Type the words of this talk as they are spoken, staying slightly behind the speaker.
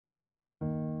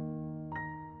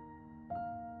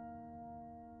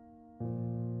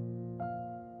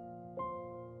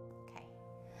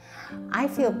I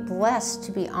feel blessed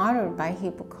to be honored by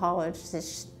Hebrew College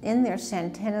in their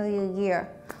centennial year.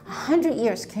 100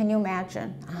 years, can you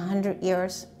imagine? 100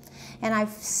 years. And I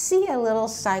see a little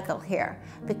cycle here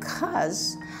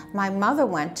because my mother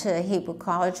went to Hebrew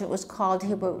College. It was called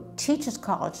Hebrew Teachers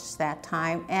College at that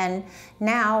time. And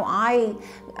now I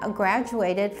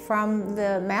graduated from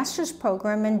the master's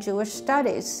program in Jewish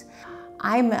Studies.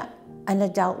 I'm an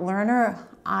adult learner.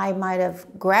 I might have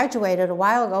graduated a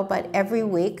while ago, but every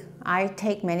week I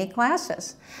take many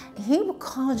classes. Hebrew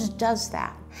College does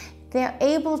that. They're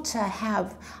able to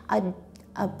have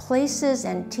places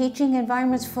and teaching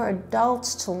environments for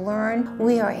adults to learn.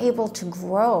 We are able to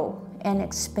grow and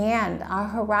expand our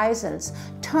horizons,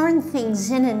 turn things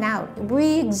in and out,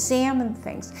 re-examine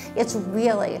things. It's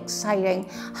really exciting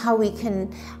how we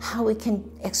can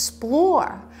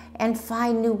explore and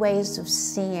find new ways of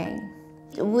seeing.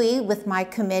 With my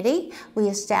committee, we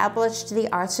established the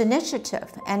Arts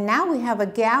Initiative, and now we have a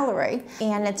gallery,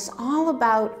 and it's all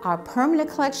about our permanent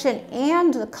collection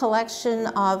and the collection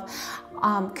of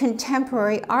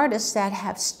contemporary artists that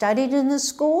have studied in the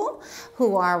school,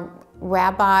 who are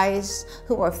rabbis,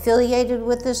 who are affiliated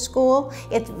with the school.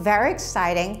 It's very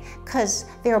exciting because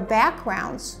their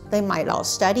backgrounds, they might all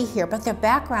study here, but their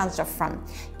backgrounds are from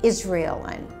Israel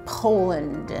and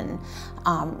Poland and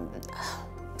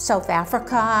South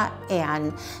Africa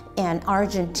and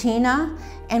Argentina,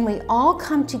 and we all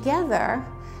come together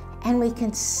and we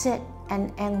can sit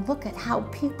and look at how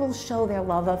people show their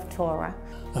love of Torah.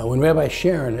 When Rabbi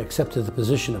Sharon accepted the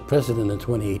position of president in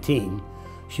 2018,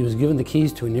 she was given the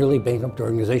keys to a nearly bankrupt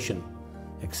organization,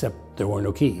 except there were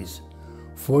no keys.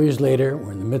 4 years later,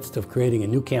 we're in the midst of creating a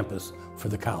new campus for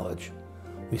the college.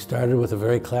 We started with a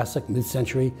very classic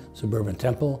mid-century suburban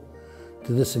temple.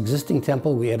 To this existing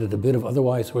temple, we added a bit of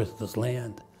otherwise worthless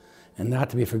land. And not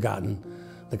to be forgotten,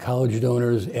 the college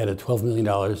donors added $12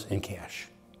 million in cash.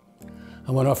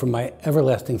 I want to offer my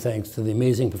everlasting thanks to the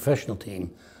amazing professional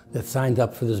team that signed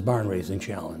up for this barn-raising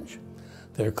challenge.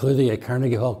 They're clearly a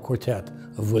Carnegie Hall quartet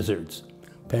of wizards.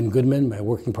 Penn Goodman, my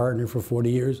working partner for 40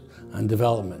 years on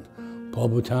development. Paul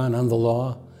Bouton on the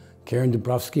law. Karen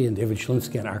Dubrovsky and David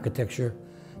Schlinsky on architecture.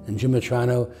 And Jim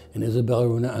Matrano and Isabella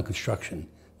Runa on construction.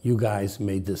 You guys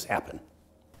made this happen.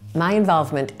 My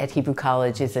involvement at Hebrew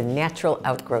College is a natural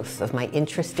outgrowth of my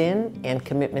interest in and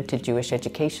commitment to Jewish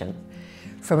education.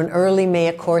 From an early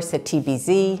Maya course at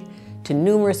TBZ to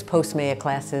numerous post-Maya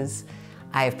classes,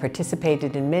 I have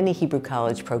participated in many Hebrew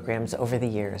College programs over the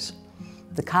years.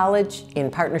 The college, in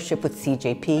partnership with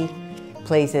CJP,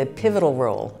 plays a pivotal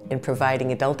role in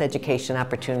providing adult education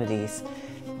opportunities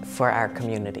for our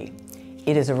community.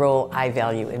 It is a role I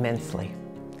value immensely.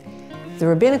 The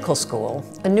Rabbinical School,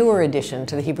 a newer addition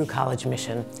to the Hebrew College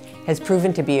mission, has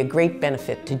proven to be a great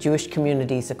benefit to Jewish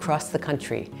communities across the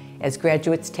country as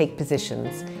graduates take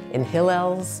positions in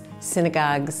Hillels,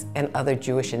 synagogues, and other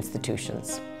Jewish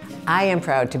institutions. I am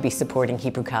proud to be supporting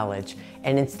Hebrew College,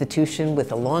 an institution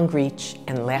with a long reach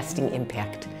and lasting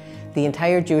impact. The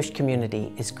entire Jewish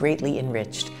community is greatly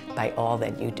enriched by all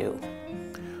that you do.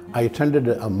 I attended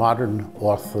a modern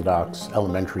Orthodox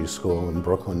elementary school in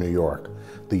Brooklyn, New York,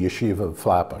 the Yeshiva of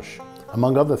Flatbush.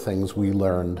 Among other things, we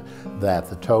learned that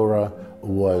the Torah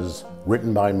was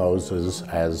written by Moses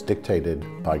as dictated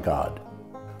by God.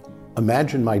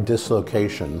 Imagine my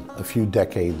dislocation a few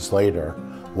decades later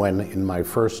when in my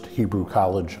first Hebrew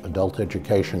College adult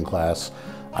education class,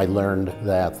 I learned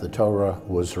that the Torah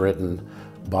was written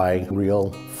by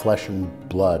real flesh and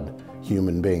blood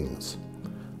human beings.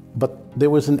 But there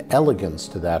was an elegance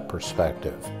to that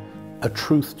perspective, a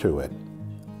truth to it.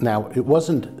 Now, it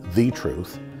wasn't the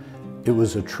truth. It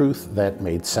was a truth that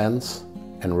made sense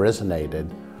and resonated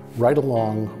right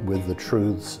along with the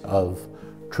truths of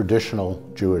traditional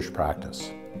Jewish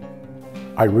practice.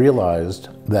 I realized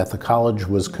that the college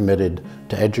was committed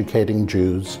to educating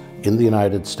Jews in the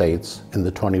United States in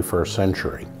the 21st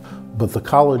century. But the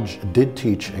college did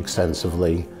teach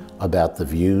extensively about the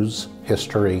views,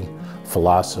 history,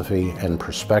 philosophy, and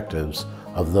perspectives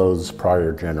of those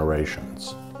prior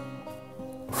generations.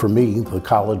 For me, the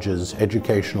college's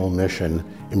educational mission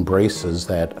embraces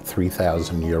that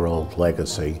 3,000-year-old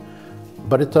legacy,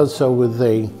 but it does so with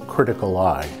a critical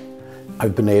eye.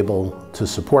 I've been able to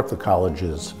support the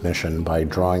college's mission by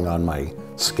drawing on my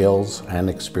skills and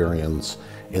experience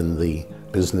in the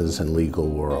business and legal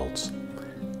worlds.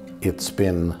 It's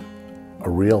been a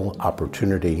real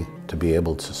opportunity to be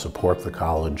able to support the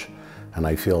college, and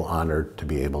I feel honored to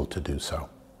be able to do so.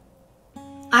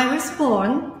 I was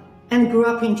born and grew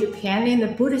up in Japan in a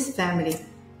Buddhist family.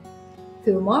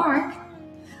 Through Mark,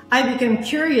 I became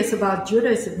curious about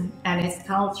Judaism and its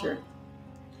culture.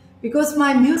 Because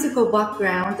my musical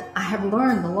background, I have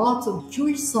learned lots of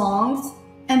Jewish songs,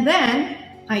 and then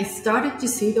I started to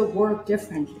see the world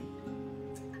differently.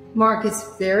 Mark is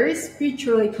very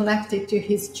spiritually connected to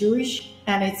his Jewish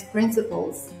and its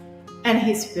principles, and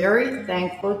he's very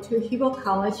thankful to Hebrew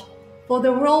College for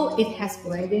the role it has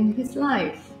played in his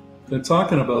life. And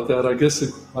talking about that, I guess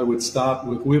I would start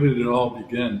with where did it all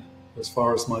begin as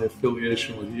far as my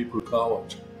affiliation with Hebrew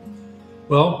College?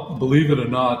 Well, believe it or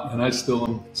not, and I still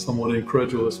am somewhat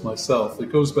incredulous myself,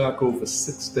 it goes back over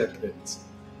 6 decades.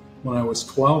 When I was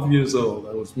 12 years old,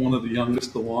 I was one of the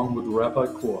youngest along with Rabbi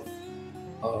Korf,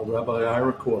 Rabbi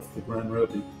Ira Korf, the Grand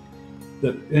Rebbe,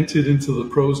 that entered into the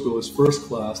pros doors first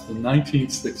class in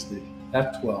 1960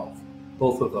 at 12,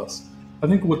 both of us. I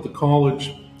think what the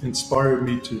college inspired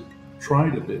me to try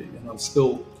to be, and I'm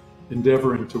still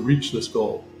endeavoring to reach this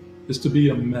goal, is to be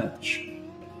a mensch.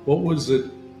 What was it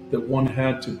that one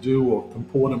had to do or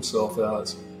comport himself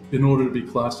as in order to be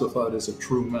classified as a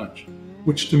true mensch?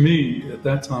 Which to me, at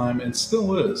that time, and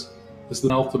still is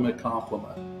the ultimate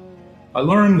compliment. I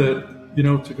learned that,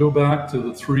 to go back to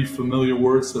the 3 familiar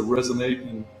words that resonate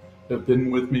and have been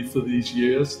with me for these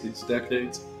years, these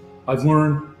decades, I've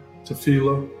learned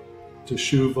tefillah,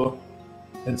 teshuva,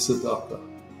 and tzedakah.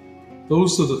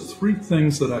 Those are the 3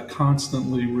 things that are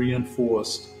constantly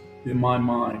reinforced in my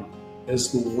mind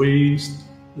as the ways,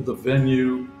 the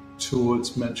venue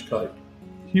towards menschkeit.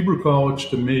 Hebrew College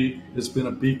to me has been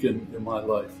a beacon in my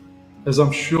life, as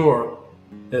I'm sure,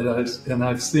 and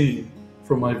I've seen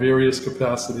from my various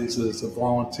capacities as a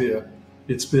volunteer,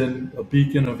 it's been a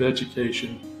beacon of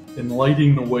education in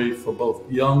lighting the way for both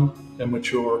young and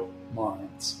mature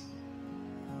minds.